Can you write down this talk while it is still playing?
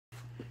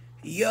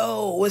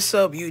Yo, what's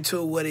up,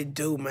 YouTube? What it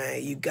do,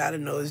 man? You gotta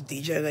know it's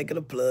DJ Like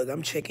the Plug.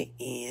 I'm checking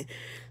in.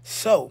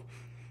 So,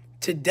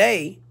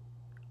 today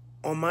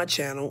on my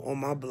channel, on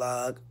my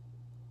blog,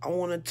 I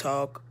want to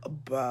talk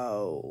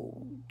about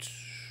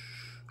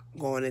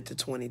going into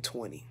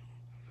 2020.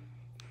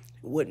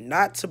 What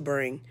not to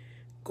bring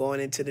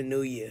going into the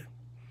new year.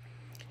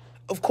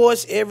 Of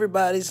course,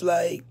 everybody's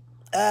like,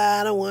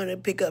 I don't want to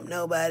pick up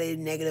nobody's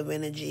negative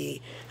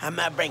energy. I'm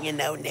not bringing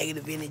no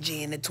negative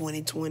energy into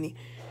 2020.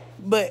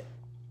 But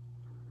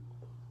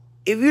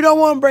if you don't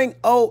want to bring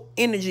old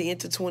energy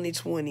into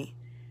 2020,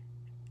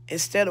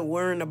 instead of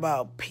worrying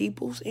about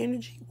people's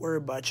energy, worry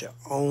about your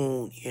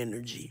own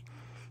energy.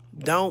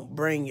 Don't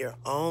bring your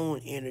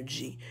own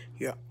energy,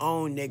 your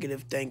own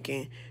negative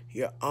thinking,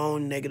 your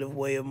own negative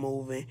way of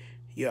moving,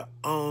 your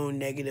own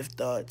negative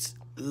thoughts.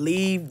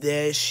 Leave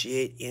that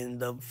shit in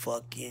the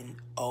fucking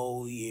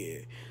old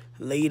year.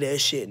 Leave that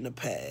shit in the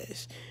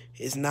past.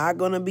 It's not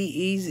going to be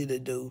easy to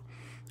do,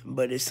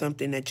 but it's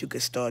something that you can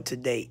start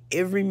today.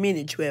 Every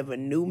minute you have a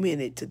new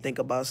minute to think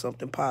about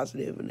something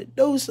positive and to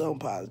do something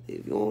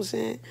positive. You know what I'm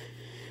saying?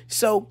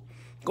 So,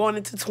 going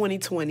into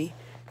 2020,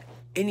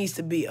 it needs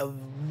to be a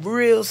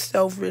real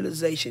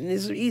self-realization.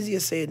 It's easier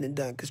said than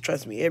done, because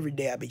trust me, every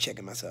day I be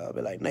checking myself. I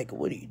be like, Nigga,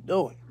 what are you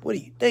doing? What are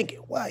you thinking?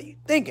 Why are you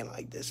thinking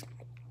like this?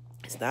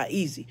 It's not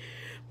easy,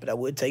 but I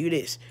will tell you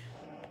this.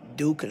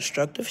 Do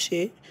constructive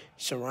shit,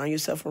 surround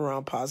yourself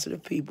around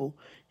positive people,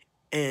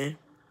 and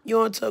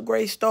you're on to a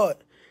great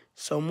start.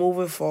 So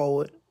moving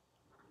forward,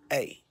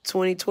 hey,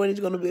 2020 is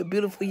going to be a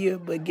beautiful year,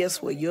 but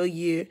guess what? Your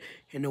year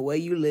and the way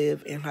you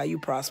live and how you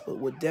prosper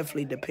will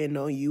definitely depend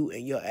on you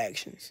and your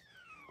actions.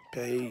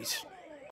 Peace.